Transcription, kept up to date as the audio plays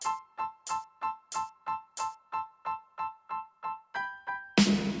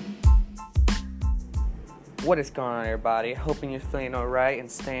What is going on, everybody? Hoping you're feeling alright and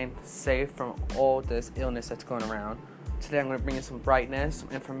staying safe from all this illness that's going around. Today I'm going to bring you some brightness,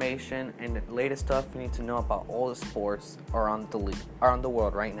 some information, and the latest stuff you need to know about all the sports around the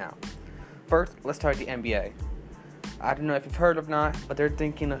world right now. First, let's start with the NBA. I don't know if you've heard or not, but they're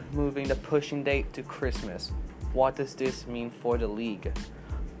thinking of moving the pushing date to Christmas. What does this mean for the league?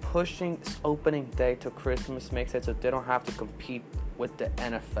 Pushing opening day to Christmas makes it so they don't have to compete with the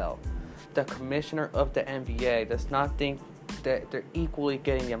NFL. The commissioner of the NBA does not think that they're equally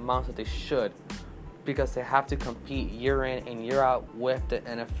getting the amounts that they should, because they have to compete year in and year out with the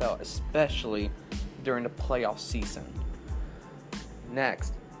NFL, especially during the playoff season.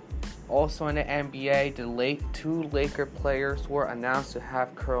 Next, also in the NBA, the two Laker players were announced to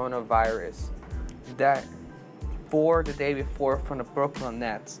have coronavirus. That for the day before from the Brooklyn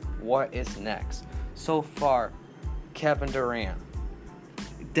Nets. What is next? So far, Kevin Durant,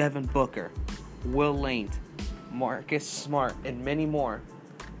 Devin Booker, Will Lane, Marcus Smart, and many more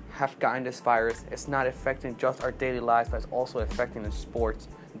have gotten this virus. It's not affecting just our daily lives, but it's also affecting the sports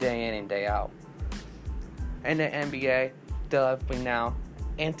day in and day out. In the NBA, developing now,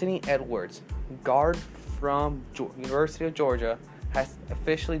 Anthony Edwards, guard from University of Georgia, has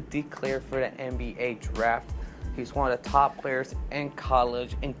officially declared for the NBA draft. He's one of the top players in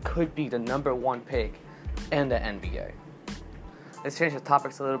college and could be the number one pick in the NBA. Let's change the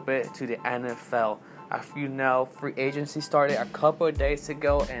topics a little bit to the NFL. As you know, free agency started a couple of days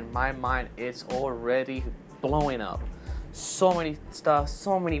ago, and my mind is already blowing up. So many stuff,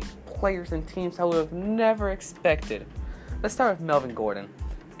 so many players and teams I would have never expected. Let's start with Melvin Gordon.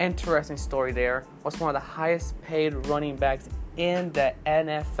 Interesting story there. Was one of the highest paid running backs in the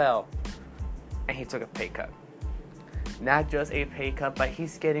NFL, and he took a pay cut. Not just a pay cut, but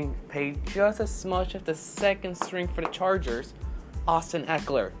he's getting paid just as much as the second string for the Chargers, Austin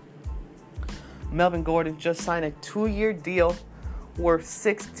Ekeler. Melvin Gordon just signed a 2-year deal worth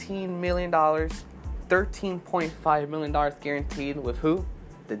 $16 million, $13.5 million guaranteed with who?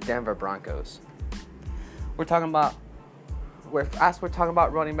 The Denver Broncos. We're talking about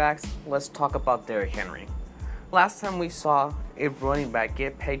running backs, let's talk about Derrick Henry. Last time we saw a running back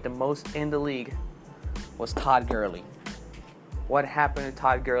get paid the most in the league was Todd Gurley. What happened to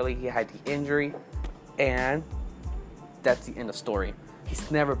Todd Gurley? He had the injury, and that's the end of the story.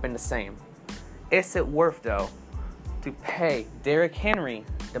 He's never been the same. Is it worth, though, to pay Derrick Henry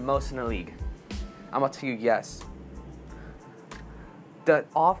the most in the league? I'm going to tell you yes. The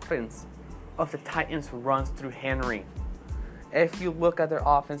offense of the Titans runs through Henry. If you look at their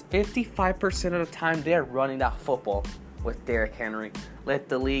offense, 55% of the time they're running that football with Derrick Henry. Led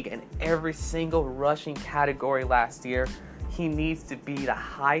the league in every single rushing category last year. He needs to be the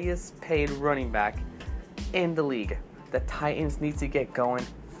highest paid running back in the league. The Titans need to get going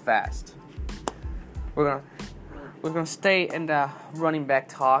fast. We're gonna stay in the running back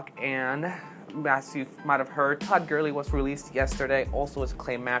talk, and as you might have heard, Todd Gurley was released yesterday. Also, is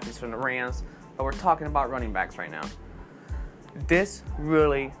Clay Matthews from the Rams. But we're talking about running backs right now. This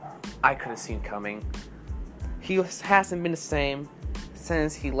really, I could have seen coming. He hasn't been the same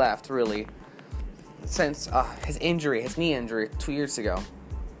since he left, really. Since his knee injury 2 years ago.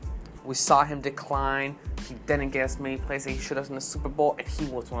 We saw him decline. He didn't get as many plays that he should have in the Super Bowl, and he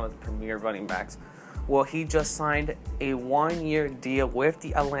was one of the premier running backs. Well, he just signed a 1-year deal with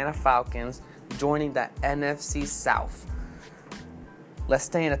the Atlanta Falcons, joining the NFC South. Let's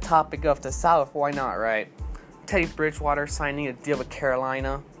stay in the topic of the South. Why not, right? Teddy Bridgewater signing a deal with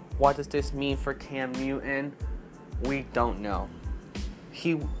Carolina. What does this mean for Cam Newton? We don't know.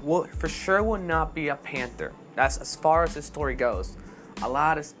 He will for sure will not be a Panther. That's as far as the story goes. A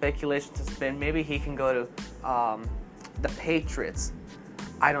lot of speculation has been maybe he can go to the Patriots.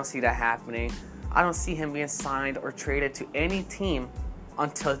 I don't see that happening. I don't see him being signed or traded to any team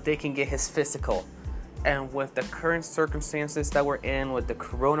until they can get his physical. And with the current circumstances that we're in with the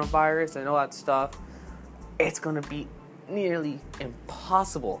coronavirus and all that stuff, it's going to be nearly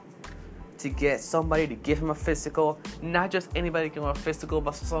impossible to get somebody to give him a physical. Not just anybody to give him a physical,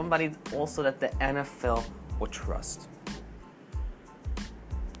 but somebody also that the NFL will trust.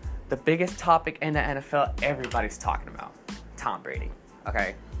 The biggest topic in the NFL everybody's talking about, Tom Brady.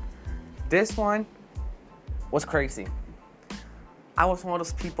 Okay, this one was crazy. I was one of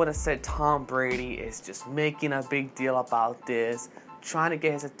those people that said Tom Brady is just making a big deal about this, trying to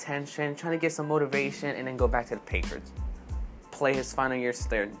get his attention, trying to get some motivation, and then go back to the Patriots. Play his final years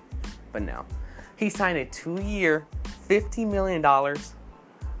there. But no. He signed a 2-year, $50 million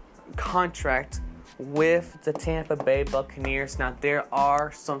contract with the Tampa Bay Buccaneers. Now, there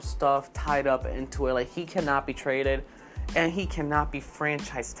are some stuff tied up into it. Like, he cannot be traded, and he cannot be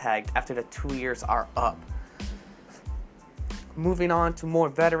franchise tagged after the 2 years are up. Moving on to more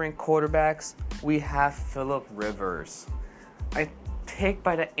veteran quarterbacks, we have Philip Rivers. A pick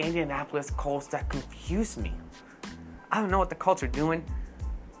by the Indianapolis Colts that confused me. I don't know what the Colts are doing.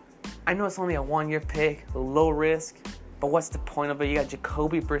 I know it's only a 1-year pick, low risk, but what's the point of it? You got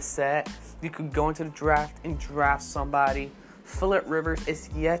Jacoby Brissett. You could go into the draft and draft somebody. Philip Rivers is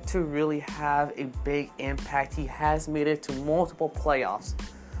yet to really have a big impact. He has made it to multiple playoffs,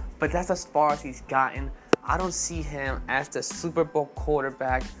 but that's as far as he's gotten. I don't see him as the Super Bowl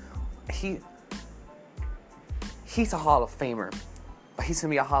quarterback. He's a Hall of Famer, but he's going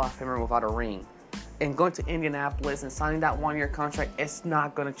to be a Hall of Famer without a ring. And going to Indianapolis and signing that 1-year contract, it's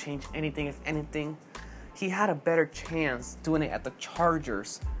not going to change anything. If anything, he had a better chance doing it at the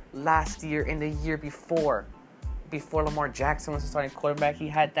Chargers last year and the year before. Before Lamar Jackson was the starting quarterback, he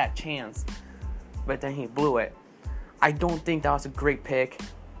had that chance, but then he blew it. I don't think that was a great pick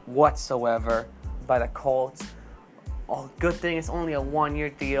whatsoever by the Colts. Oh, good thing it's only a 1-year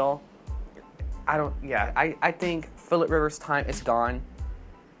deal. I think Philip Rivers' time is gone.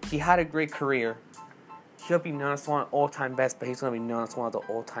 He had a great career. He'll be known as one of the all-time best, but he's going to be known as one of the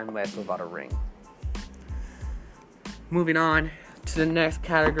all-time best without a ring. Moving on to the next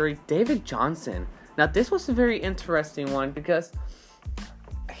category, David Johnson. Now, this was a very interesting one because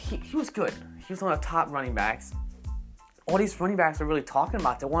he was good. He was one of the top running backs. All these running backs are really talking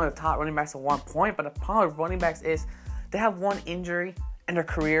about. They're one of the top running backs at one point, but the problem with running backs is they have one injury and their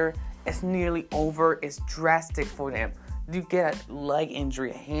career is nearly over. It's drastic for them. You get a leg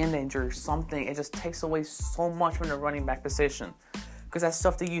injury, a hand injury, something. It just takes away so much from the running back position because that's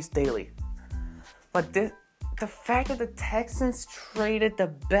stuff they use daily. But the fact that the Texans traded the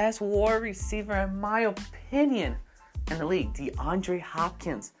best wide receiver, in my opinion, in the league, DeAndre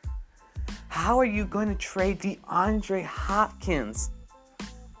Hopkins. How are you going to trade DeAndre Hopkins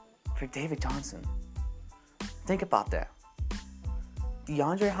for David Johnson? Think about that.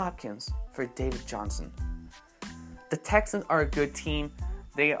 DeAndre Hopkins for David Johnson. The Texans are a good team.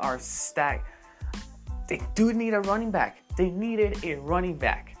 They are stacked. They do need a running back. They needed a running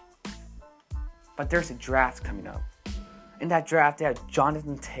back. But there's a draft coming up. In that draft, they have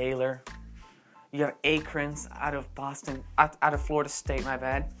Jonathan Taylor. You have Akrons out of Boston, out of Florida State, my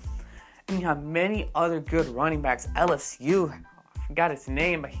bad. And you have many other good running backs. LSU, I forgot his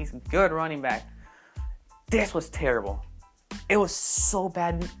name, but he's a good running back. This was terrible. It was so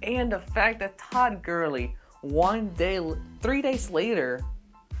bad. And the fact that Todd Gurley, 3 days later,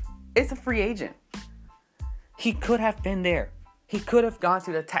 is a free agent. He could have been there. He could have gone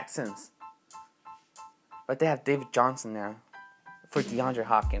to the Texans. But they have David Johnson now for DeAndre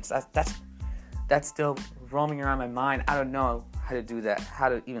Hopkins. That's still roaming around my mind. I don't know how to do that, how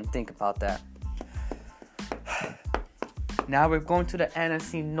to even think about that. Now we're going to the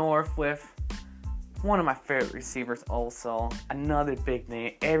NFC North with one of my favorite receivers also. Another big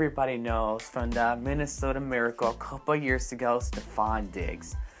name everybody knows from the Minnesota Miracle a couple of years ago, Stefon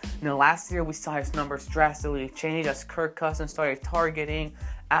Diggs. Now last year we saw his numbers drastically change as Kirk Cousins started targeting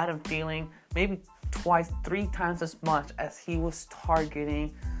Adam Thielen, maybe 3 times as much as he was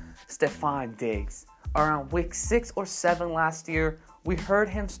targeting Stefon Diggs. Around week 6 or 7 last year, we heard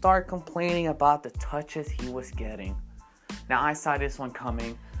him start complaining about the touches he was getting. Now, I saw this one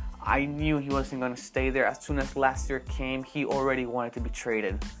coming. I knew he wasn't going to stay there. As soon as last year came, he already wanted to be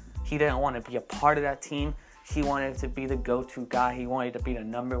traded. He didn't want to be a part of that team. He wanted to be the go-to guy. He wanted to be the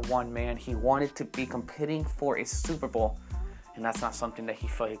number one man. He wanted to be competing for a Super Bowl. And that's not something that he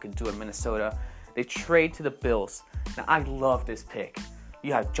felt he could do in Minnesota. They trade to the Bills. Now, I love this pick.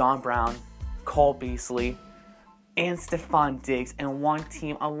 You have John Brown, Cole Beasley, and Stefon Diggs in one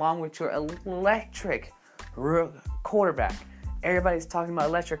team, along with your electric quarterback. Everybody's talking about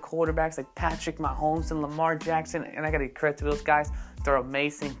electric quarterbacks like Patrick Mahomes and Lamar Jackson, and I got to give credit to those guys. They're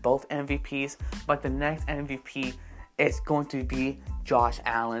amazing, both MVPs. But the next MVP is going to be Josh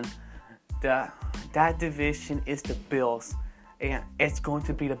Allen. That division is the Bills. And it's going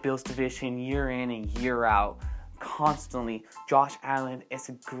to be the Bills division year in and year out, constantly. Josh Allen is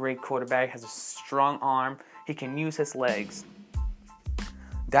a great quarterback, has a strong arm. He can use his legs.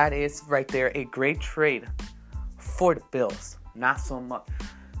 That is right there a great trade for the Bills. Not so much.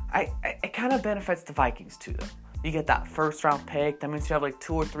 It kind of benefits the Vikings too, though. You get that first-round pick. That means you have like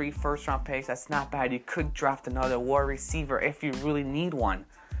 2 or 3 first-round picks. That's not bad. You could draft another wide receiver if you really need one.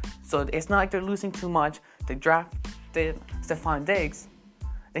 So it's not like they're losing too much. They drafted Stefon Diggs.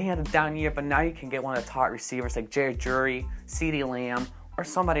 Then he had a down year, but now you can get one of the top receivers like Jared Drury, CeeDee Lamb, or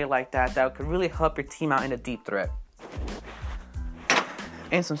somebody like that could really help your team out in a deep threat.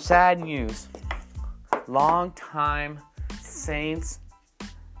 And some sad news. Long-time Saints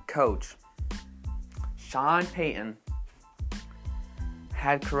coach Sean Payton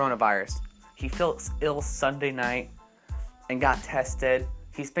had coronavirus. He felt ill Sunday night and got tested.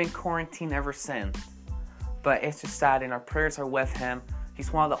 He's been quarantined ever since. But it's just sad, and our prayers are with him.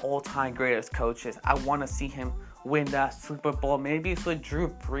 He's one of the all-time greatest coaches. I want to see him win that Super Bowl. Maybe it's with Drew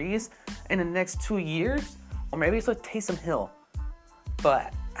Brees in the next 2 years, or maybe it's with Taysom Hill.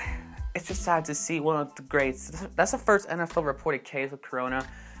 But it's just sad to see one of the greats. That's the first NFL reported case of corona,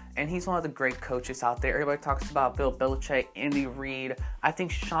 and he's one of the great coaches out there. Everybody talks about Bill Belichick, Andy Reid. I think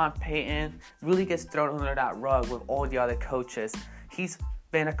Sean Payton really gets thrown under that rug with all the other coaches. He's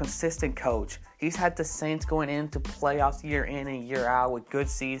been a consistent coach. He's had the Saints going into playoffs year in and year out with good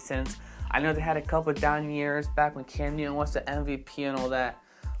seasons. I know they had a couple of down years back when Cam Newton was the MVP and all that,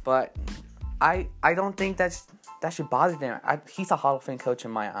 but I don't think that should bother them. He's a Hall of Fame coach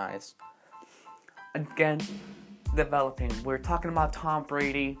in my eyes. Again, developing. We're talking about Tom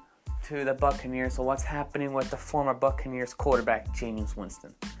Brady to the Buccaneers. So what's happening with the former Buccaneers quarterback, Jameis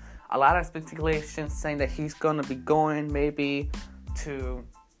Winston? A lot of speculation saying that he's going to be going maybe to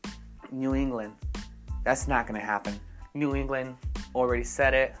New England. That's not going to happen. New England already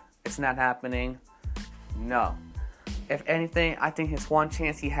said it. It's not happening. No. If anything, I think his one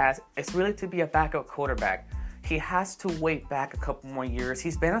chance he has is really to be a backup quarterback. He has to wait back a couple more years.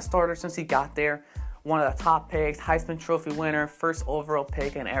 He's been a starter since he got there. One of the top picks, Heisman Trophy winner, first overall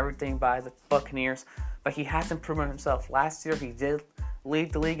pick and everything by the Buccaneers. But he hasn't proven himself. Last year, he did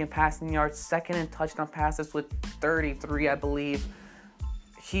lead the league in passing yards, second in touchdown passes with 33, I believe.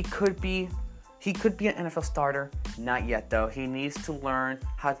 He could be an NFL starter. Not yet, though. He needs to learn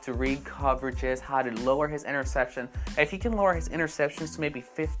how to read coverages, how to lower his interception. If he can lower his interceptions to maybe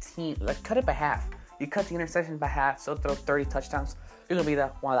 15, like cut it by half. You cut the interceptions by half, so throw 30 touchdowns. You're going to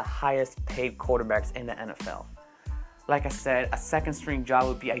be one of the highest paid quarterbacks in the NFL. Like I said, a second string job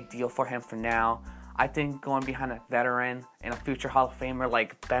would be ideal for him for now. I think going behind a veteran and a future Hall of Famer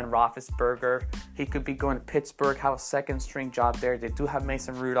like Ben Roethlisberger, he could be going to Pittsburgh, have a second string job there. They do have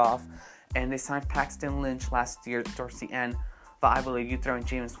Mason Rudolph, and they signed Paxton Lynch last year towards the end. But I believe you throw in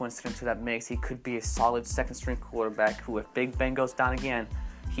Jameis Winston into that mix, he could be a solid second string quarterback who, if Big Ben goes down again,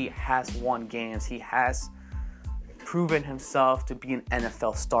 he has won games. He has proven himself to be an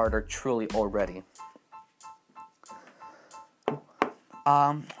NFL starter truly already.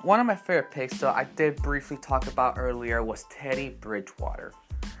 One of my favorite picks, so I did briefly talk about earlier, was Teddy Bridgewater.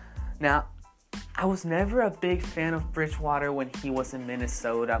 Now, I was never a big fan of Bridgewater when he was in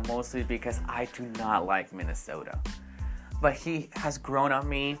Minnesota, mostly because I do not like Minnesota. But he has grown on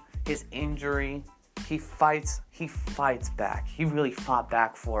me. His injury, he fights back. He really fought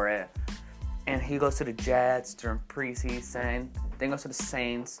back for it. And he goes to the Jets during preseason, then goes to the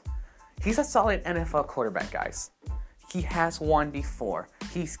Saints. He's a solid NFL quarterback, guys. He has won before.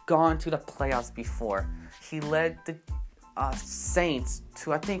 He's gone to the playoffs before. He led the Saints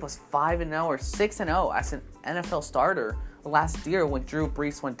to, I think it was 5-0 or 6-0 as an NFL starter last year when Drew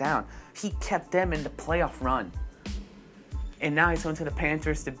Brees went down. He kept them in the playoff run. And now he's going to the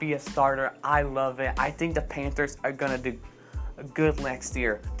Panthers to be a starter. I love it. I think the Panthers are going to do good next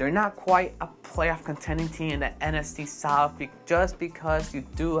year. They're not quite a playoff contending team in the NFC South just because you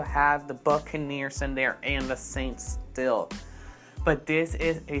do have the Buccaneers in there and the Saints still. But this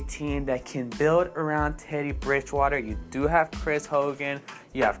is a team that can build around Teddy Bridgewater. You do have Chris Hogan,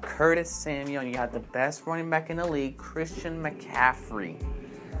 you have Curtis Samuel, and you have the best running back in the league, Christian McCaffrey.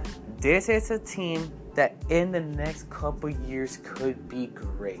 This is a team that in the next couple years could be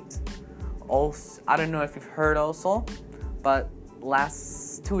great. Also, I don't know if you've heard also, but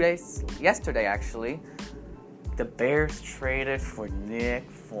yesterday actually, the Bears traded for Nick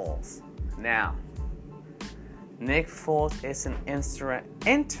Foles. Now, Nick Foles is an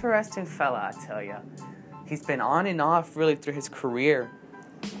interesting fella, I tell you. He's been on and off really through his career.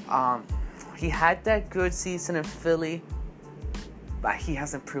 He had that good season in Philly, but he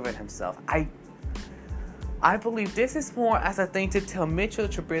hasn't proven himself. I believe this is more as a thing to tell Mitchell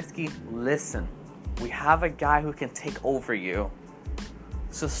Trubisky, listen, we have a guy who can take over you.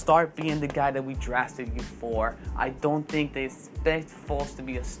 So start being the guy that we drafted you for. I don't think they expect Foles to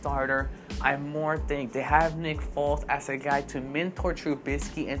be a starter. I more think they have Nick Foles as a guy to mentor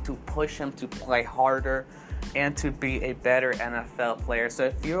Trubisky and to push him to play harder and to be a better NFL player. So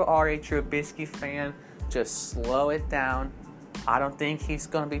if you are a Trubisky fan, just slow it down. I don't think he's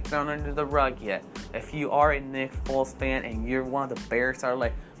going to be thrown under the rug yet. If you are a Nick Foles fan and you're one of the Bears that are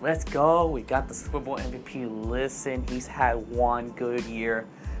like, let's go, we got the Super Bowl MVP. Listen, he's had one good year.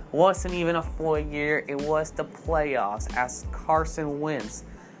 Wasn't even a full year. It was the playoffs as Carson Wentz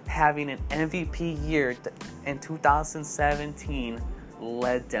having an MVP year in 2017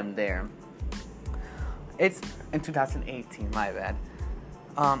 led them there. It's in 2018, my bad.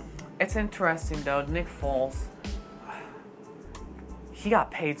 It's interesting though. Nick Foles, he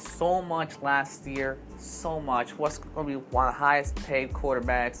got paid so much last year, so much. What's going to be one of the highest paid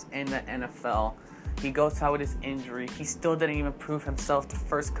quarterbacks in the NFL. He goes out with his injury. He still didn't even prove himself the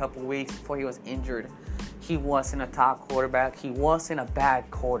first couple weeks before he was injured. He wasn't a top quarterback. He wasn't a bad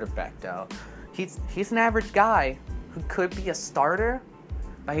quarterback though. He's an average guy who could be a starter,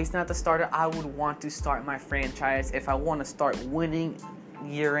 but he's not the starter I would want to start my franchise if I want to start winning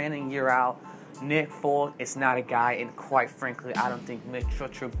year in and year out. Nick Foles is not a guy, and quite frankly, I don't think Mitchell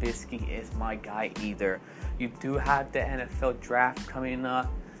Trubisky is my guy either. You do have the NFL draft coming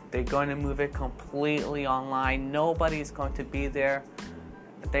up. They're going to move it completely online. Nobody's going to be there.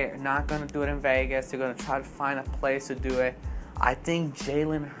 They're not going to do it in Vegas. They're going to try to find a place to do it. I think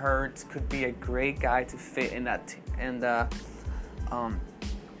Jalen Hurts could be a great guy to fit in the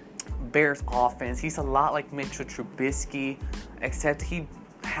Bears offense. He's a lot like Mitchell Trubisky, except he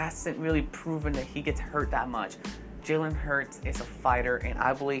hasn't really proven that he gets hurt that much. Jalen Hurts is a fighter, and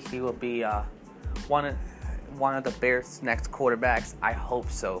I believe he will be one of the Bears' next quarterbacks. I hope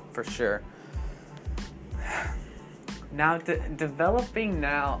so, for sure. Now, developing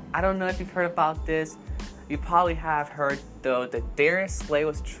now, I don't know if you've heard about this. You probably have heard, though, that Darius Slay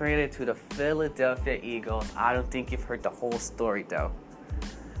was traded to the Philadelphia Eagles. I don't think you've heard the whole story, though.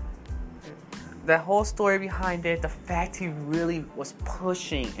 The whole story behind it, the fact he really was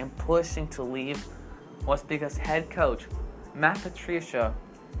pushing to leave, was because head coach Matt Patricia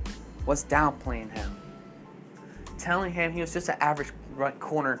was downplaying him, telling him he was just an average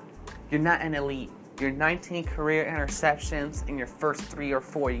corner. You're not an elite. Your 19 career interceptions in your first 3 or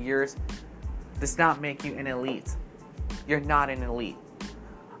 4 years does not make you an elite. You're not an elite.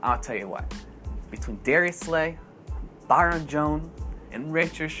 I'll tell you what. Between Darius Slay, Byron Jones, and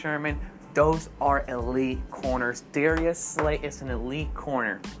Richard Sherman, those are elite corners. Darius Slay is an elite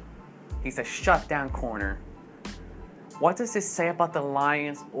corner. He's a shutdown corner. What does this say about the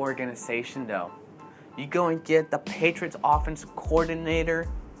Lions organization, though? You go and get the Patriots offensive coordinator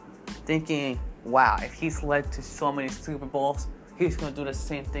thinking, wow, if he's led to so many Super Bowls, he's going to do the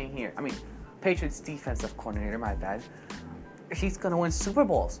same thing here. I mean, Patriots defensive coordinator, my bad. He's going to win Super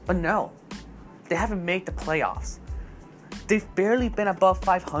Bowls. But no, they haven't made the playoffs. They've barely been above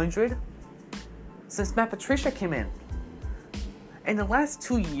 500 since Matt Patricia came in. In the last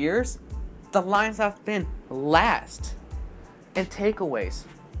 2 years, the Lions have been last in takeaways.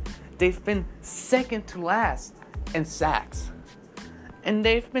 They've been second to last in sacks. And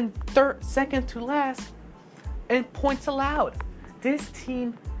they've been second to last in points allowed. This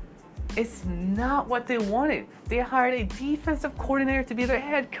team is not what they wanted. They hired a defensive coordinator to be their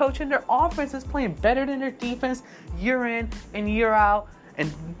head coach, and their offense is playing better than their defense year in and year out.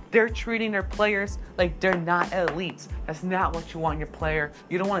 And they're treating their players like they're not elites. That's not what you want in your player.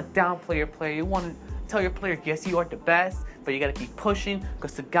 You don't want to downplay your player. You want to tell your player, yes, you are the best, but you got to keep pushing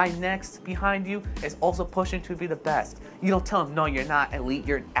because the guy next behind you is also pushing to be the best. You don't tell him, no, you're not elite.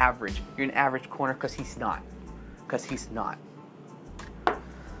 You're an average. You're an average corner because he's not. Because he's not.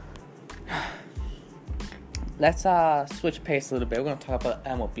 Let's switch pace a little bit. We're going to talk about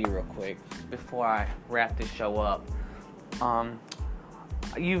MLB real quick before I wrap this show up.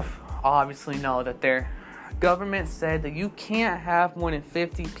 You obviously know that their government said that you can't have more than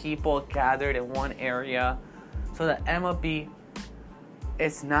 50 people gathered in one area. So the MLB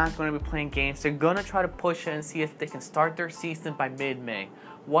is not going to be playing games. They're going to try to push it and see if they can start their season by mid-May.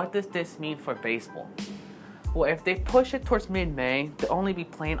 What does this mean for baseball? Well, if they push it towards mid-May, they'll only be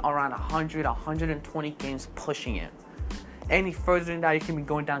playing around 100, 120 games pushing it. Any further than that, you can be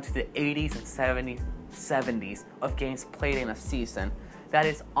going down to the 80s and 70s of games played in a season. That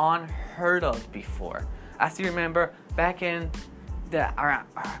is unheard of before. As you remember, back in the, I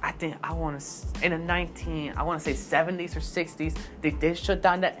want to say 70s or 60s, they did shut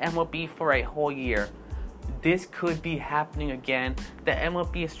down the MLB for a whole year. This could be happening again. The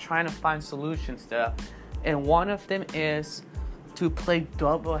MLB is trying to find solutions though. And one of them is to play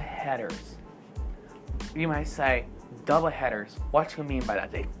double headers. You might say, double headers. What do you mean by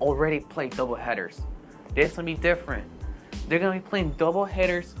that? They already played double headers. This will be different. They're going to be playing double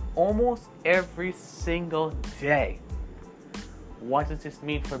headers almost every single day. What does this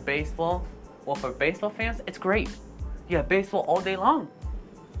mean for baseball? Well, for baseball fans, it's great. You have baseball all day long.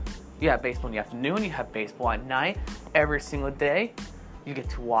 You have baseball in the afternoon. You have baseball at night. Every single day, you get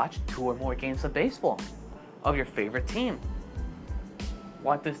to watch 2 or more games of baseball of your favorite team.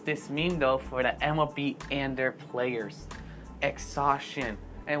 What does this mean, though, for the MLB and their players? Exhaustion.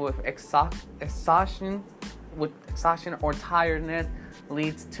 And with exhaustion or tiredness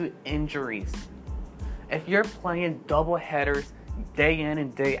leads to injuries. If you're playing double headers day in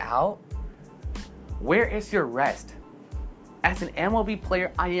and day out, where is your rest? As an MLB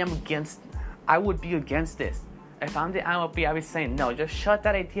player, I would be against this. If I'm the MLB, I'd be saying, no, just shut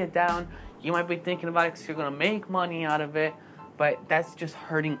that idea down. You might be thinking about it because you're going to make money out of it, but that's just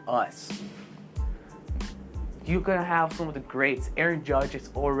hurting us. You're going to have some of the greats. Aaron Judge is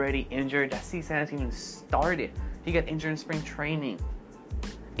already injured. That season hasn't even started. He got injured in spring training.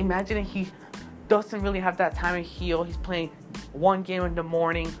 Imagine if he doesn't really have that time to heal. He's playing one game in the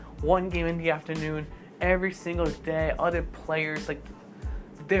morning, one game in the afternoon, every single day. Other players, like,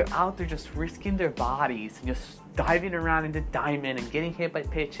 they're out there just risking their bodies and just diving around in the diamond and getting hit by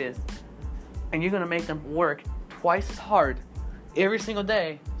pitches. And you're going to make them work twice as hard every single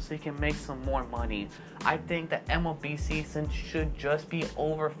day so you can make some more money. I think the MLB season should just be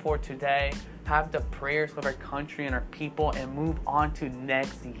over for today. Have the prayers of our country and our people and move on to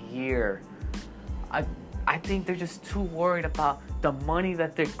next year. I think they're just too worried about the money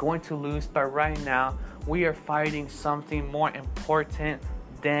that they're going to lose, but right now we are fighting something more important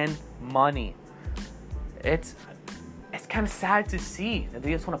than money. It's kind of sad to see that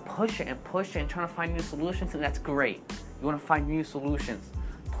they just want to push it and trying to find new solutions, and that's great. You want to find new solutions.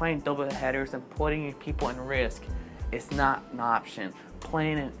 Playing double headers and putting people in risk is not an option.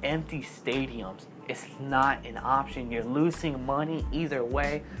 Playing in empty stadiums is not an option. You're losing money either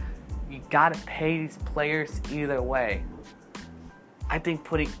way. You gotta pay these players either way. I think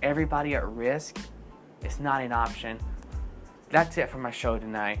putting everybody at risk is not an option. That's it for my show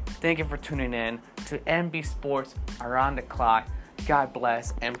tonight. Thank you for tuning in to MB Sports Around the Clock. God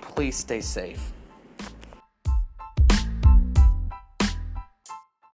bless, and please stay safe.